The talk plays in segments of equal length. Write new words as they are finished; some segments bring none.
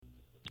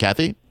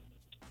Kathy?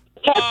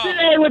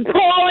 Yesterday with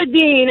Paula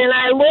Dean, and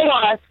I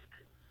lost.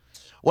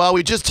 Well,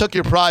 we just took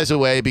your prize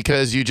away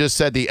because you just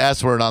said the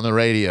S word on the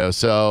radio.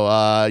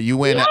 So you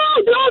win. No,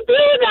 don't do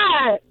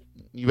that.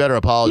 You better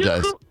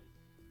apologize.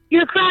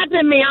 You're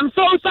crapping me. I'm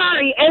so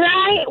sorry. And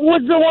I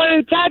was the one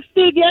who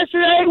texted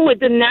yesterday with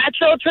the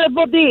natural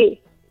triple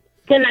D.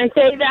 Can I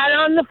say that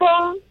on the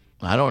phone?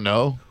 I don't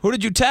know. Who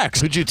did you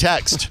text? Who'd you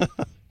text?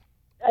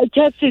 I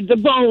texted the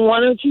Bone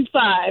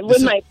 1025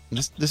 with my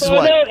this is photo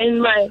why, and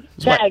my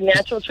tag,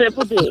 natural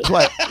triple D.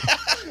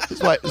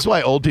 This is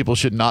why old people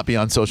should not be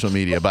on social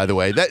media, by the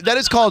way. That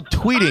is called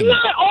tweeting. I'm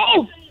not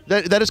old.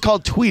 That is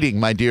called tweeting,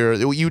 my dear.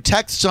 You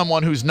text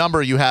someone whose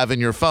number you have in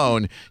your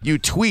phone. You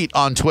tweet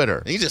on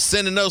Twitter. He's just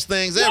sending those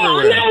things No,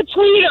 everywhere. I'm not a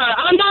tweeter.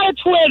 I'm not a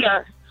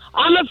Twitter.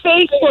 I'm a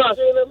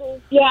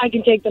Facebook. Yeah, I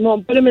can take them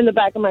home. Put them in the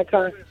back of my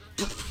car.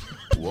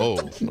 Whoa.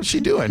 What's she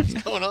doing?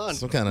 What's going on?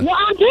 Some kind of... No,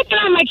 I'm picking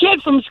on my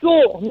kid from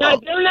school. No,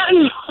 they're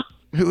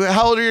not.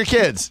 How old are your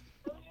kids?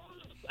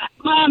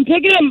 I'm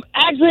picking him.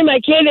 Actually, my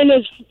kid and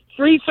his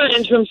 3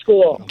 friends from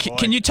school.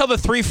 Can you tell the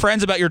 3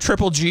 friends about your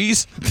triple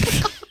G's?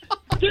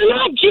 They're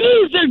not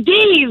G's. They're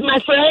D's, my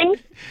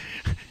friend.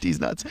 D's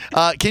nuts.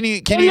 Can And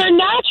you? they're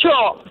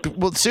natural.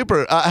 Well,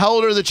 super. How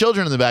old are the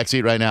children in the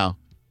backseat right now?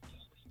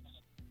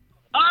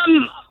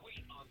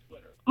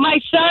 My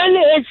son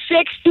is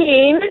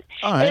 16,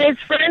 All right. and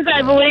his friends,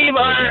 I believe,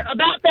 are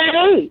about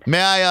that age.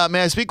 May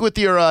I speak with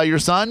your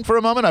son for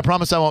a moment? I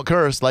promise I won't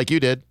curse like you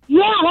did.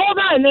 Yeah, hold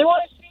on. They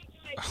want to speak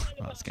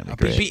to my Oh, it's gonna be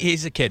great.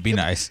 He's a kid. Be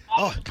nice.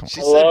 Oh, she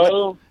said,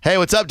 Hello? Hey,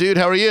 what's up, dude?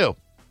 How are you?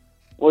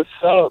 What's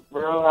up,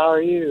 bro? How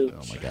are you?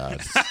 Oh my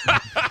God.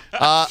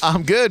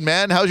 I'm good,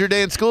 man. How's your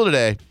day in school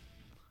today?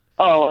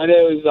 Oh, and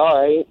it was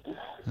all right.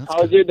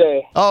 How was your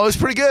day? Oh, it was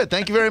pretty good.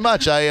 Thank you very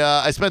much.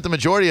 I spent the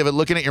majority of it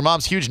looking at your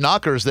mom's huge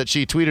knockers that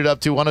she tweeted up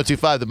to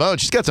 1025 The Bone.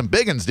 She's got some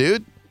big ones,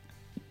 dude.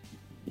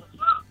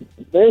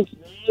 Thanks,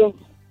 man.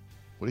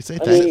 What do you say? I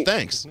Thanks. mean-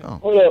 thanks. Oh,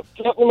 Hold up.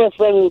 Talk to my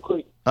friend real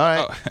quick. all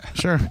right.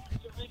 Sure.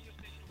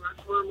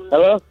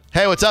 Hello?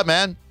 Hey, what's up,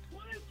 man?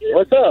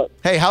 What's up?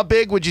 Hey, how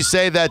big would you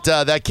say that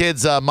that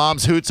kid's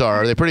mom's hoots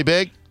are? Are they pretty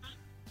big?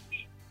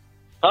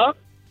 Huh?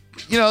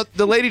 You know,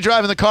 the lady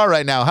driving the car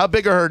right now, how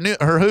big are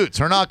her hoots,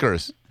 her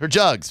knockers, her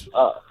jugs?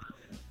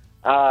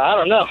 I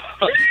don't know.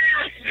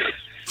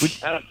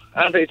 I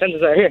don't pay attention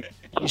to that here.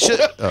 You should.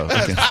 Oh,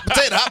 okay.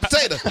 Hot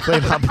potato.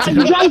 Playing hot Are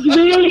potato. you guys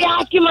really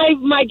asking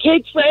my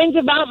kids' friends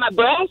about my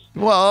breasts?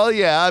 Well,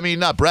 yeah, I mean,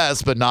 not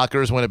breasts, but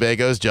knockers,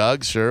 Winnebagos,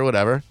 jugs, sure,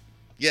 whatever.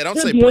 Yeah, don't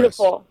They're say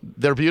beautiful.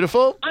 They're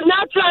beautiful? I'm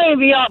not trying to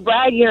be all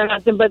braggy or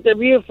nothing, but they're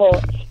beautiful.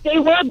 They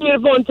were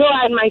beautiful until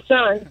I had my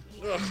son.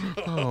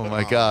 Oh,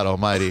 my God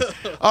almighty.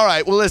 All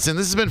right, well, listen,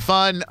 this has been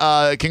fun.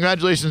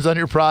 Congratulations on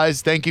your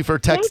prize. Thank you for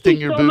texting Thank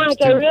you your so boobs.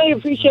 much. I really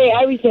appreciate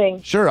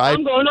everything. Sure,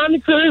 I'm going on the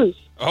cruise.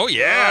 Oh,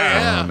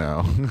 yeah. Oh,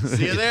 no. press.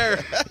 See you there.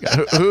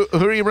 who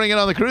are you bringing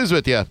on the cruise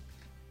with you?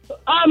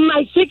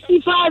 My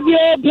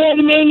 65-year-old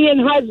Panamanian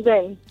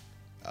husband,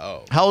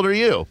 Oh. How old are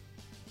you?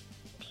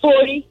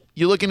 40.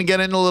 You looking to get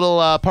in a little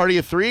party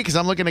of 3? Because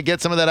I'm looking to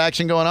get some of that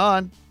action going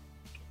on.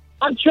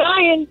 I'm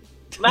trying.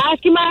 I'm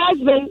asking my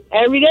husband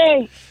every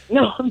day.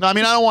 No. No, I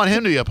mean, I don't want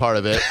him to be a part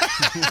of it.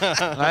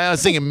 I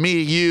was thinking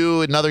me,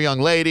 you, another young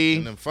lady.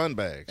 And them fun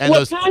bags. And What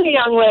those kind of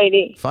young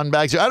lady? fun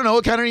bags. I don't know.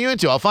 What kind are you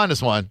into? I'll find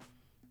us one.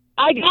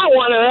 I got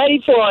one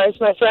already for us,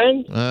 my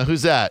friend.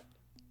 Who's that?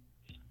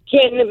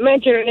 Can't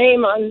mention her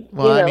name on.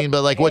 Well, I mean,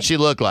 but like, what's she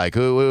look like?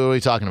 Who are we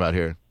talking about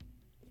here?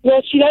 Well,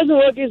 she doesn't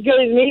look as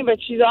good as me, but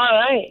she's all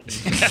right.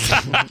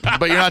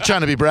 But you're not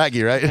trying to be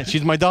braggy, right?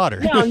 She's my daughter.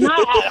 No,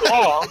 not at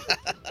all.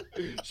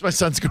 She's my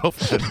son's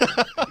girlfriend.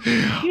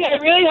 Dude, I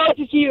really hope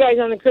to see you guys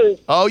on the cruise.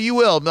 Oh, you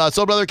will.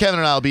 Soul Brother Kevin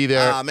and I will be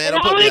there. Ah, man,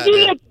 And don't I put me want out to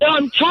there.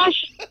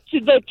 do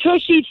the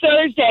Tushy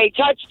Thursday.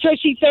 Touch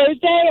Tushy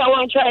Thursday. I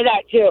want to try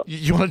that too.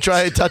 You want to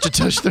try a touch of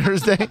tush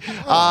Thursday?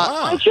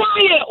 I'm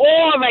trying it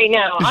all right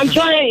now. I'm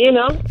trying,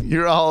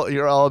 You're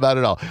all about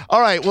it all.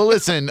 All right. Well,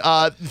 listen.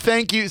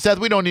 Thank you, Seth.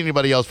 We don't need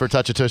anybody else for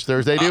touch of tush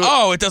Thursday, do we?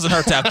 Oh, it doesn't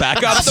hurt to have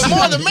backups. The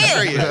more the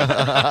merrier.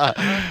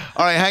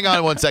 All right. Hang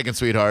on 1 second,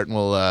 sweetheart, and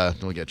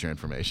we'll get your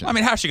information. I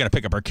mean, how's she going to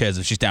pick up her kids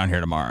if she's down here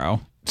tomorrow?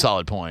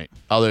 Solid point.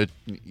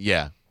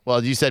 Yeah.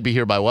 Well, you said be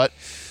here by what?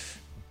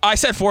 I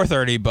said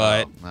 4:30,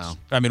 but Wow.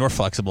 I mean, we're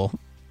flexible.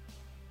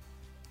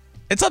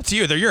 It's up to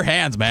you. They're your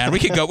hands, man. We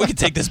could go. We could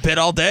take this bit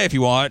all day if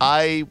you want.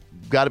 I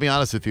got to be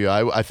honest with you.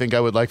 I think I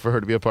would like for her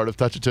to be a part of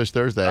Touch of Tush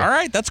Thursday. All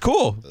right, that's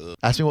cool.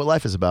 Ask me what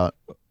life is about.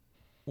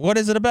 What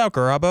is it about,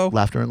 Garabo?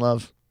 Laughter and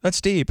love.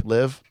 That's deep.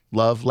 Live,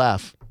 love,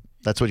 laugh.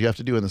 That's what you have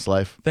to do in this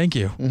life. Thank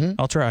you.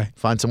 I'll try.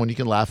 Find someone you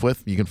can laugh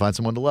with. You can find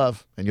someone to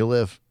love, and you'll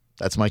live.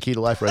 That's my key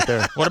to life right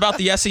there. What about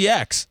the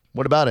SEX?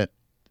 What about it?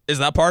 Is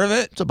that part of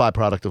it? It's a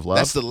byproduct of love.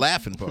 That's the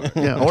laughing part.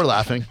 Yeah, or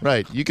laughing.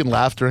 Right. You can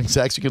laugh during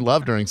sex. You can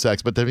love during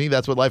sex. But to me,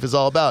 that's what life is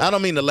all about. I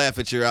don't mean to laugh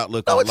at your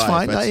outlook No, on it's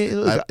life.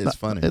 fine. It's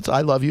funny.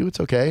 I love you. It's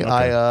okay.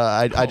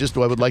 I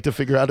would like to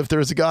figure out if there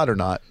is a God or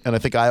not, and I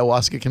think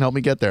ayahuasca can help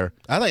me get there.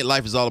 I think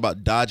life is all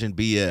about dodging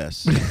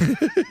BS.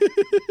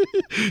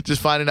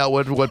 Just finding out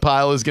what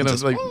pile is gonna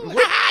like.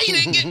 you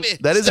didn't get me.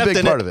 That is a Stepped big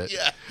in part of it.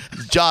 Yeah.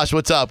 Josh,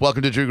 what's up?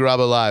 Welcome to Drew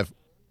Garabo Live.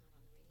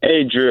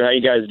 Hey, Drew, how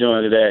you guys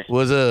doing today?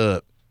 What's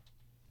up?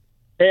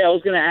 Hey, I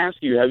was going to ask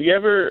you, have you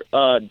ever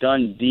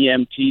done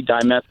DMT,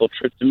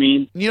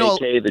 dimethyltryptamine,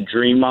 aka the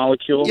dream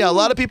molecule? Yeah, a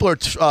lot of people are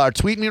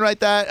tweeting me right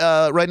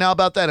now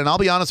about that, and I'll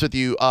be honest with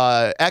you.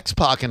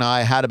 X-Pac and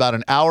I had about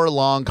an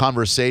hour-long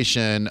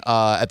conversation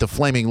at the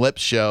Flaming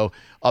Lips show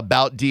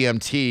about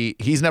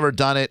DMT. He's never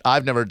done it.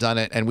 I've never done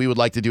it, and we would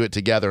like to do it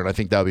together, and I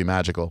think that would be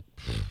magical.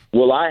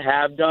 Well, I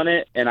have done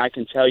it, and I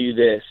can tell you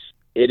this.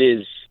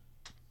 It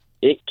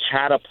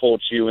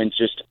catapults you in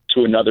just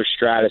to another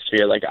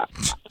stratosphere. Like,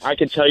 I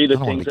can tell you the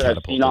things that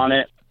I've seen on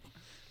it,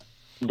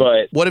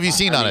 but... What have you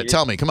seen on it?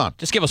 Tell me. Come on.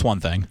 Just give us one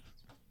thing.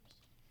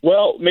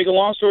 Well, make a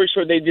long story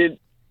short,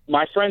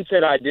 my friend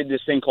said I did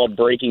this thing called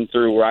breaking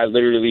through, where I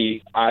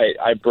literally,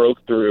 I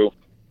broke through,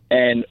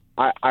 and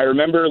I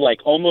remember,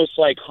 like, almost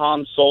like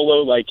Han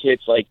Solo, like,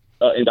 hits, like,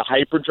 in the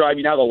hyperdrive,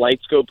 you know how the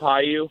lights go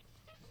by you?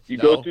 You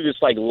go through this,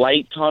 like,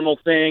 light tunnel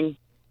thing,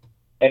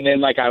 and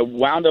then, like, I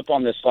wound up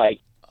in this, like,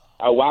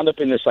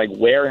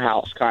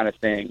 warehouse kind of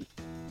thing,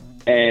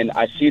 and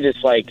I see this,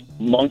 like,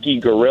 monkey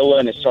gorilla,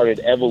 and it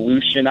started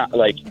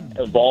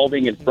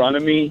evolving in front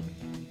of me,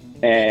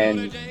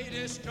 and...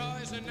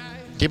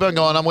 Keep on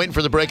going. I'm waiting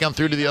for the breakdown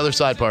through to the other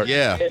side part.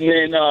 Yeah.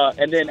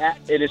 And then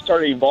it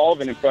started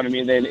evolving in front of me,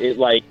 and then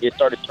it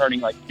started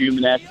turning, like,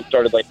 human-esque. It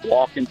started, like,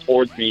 walking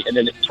towards me, and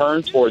then it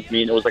turned towards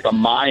me, and it was like a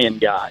Mayan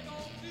guy.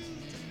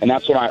 And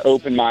that's when I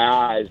opened my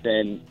eyes,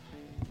 and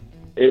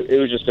it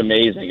was just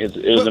amazing. It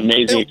was an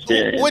amazing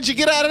experience. What'd you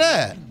get out of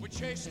that?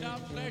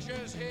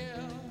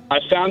 I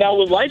found out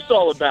what life's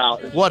all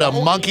about. What, a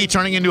monkey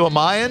turning into a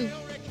Mayan?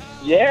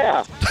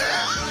 Yeah.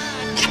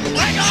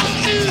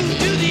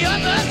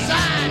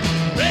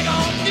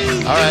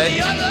 All right.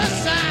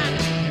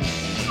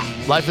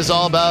 Life is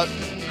all about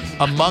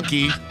a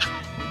monkey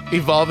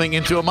evolving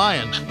into a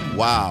Mayan.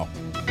 Wow.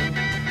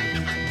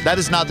 That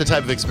is not the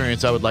type of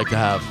experience I would like to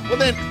have. Well,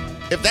 then,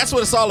 if that's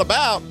what it's all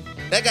about,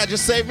 that guy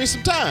just saved me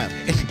some time.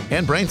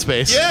 And brain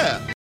space.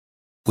 Yeah.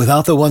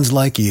 Without the ones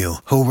like you,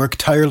 who work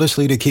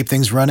tirelessly to keep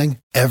things running,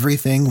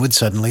 everything would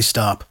suddenly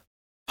stop.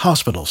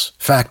 Hospitals,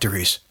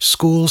 factories,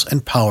 schools,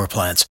 and power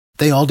plants,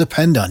 they all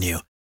depend on you.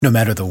 No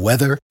matter the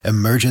weather,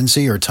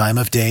 emergency, or time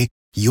of day,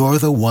 you're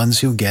the ones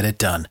who get it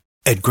done.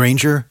 At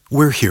Grainger,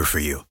 we're here for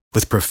you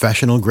with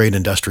professional-grade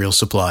industrial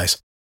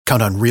supplies.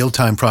 Count on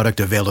real-time product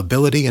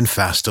availability and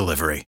fast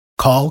delivery.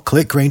 Call,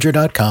 click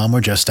Grainger.com, or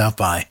just stop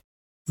by.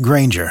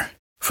 Grainger,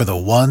 for the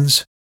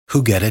ones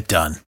who get it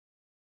done.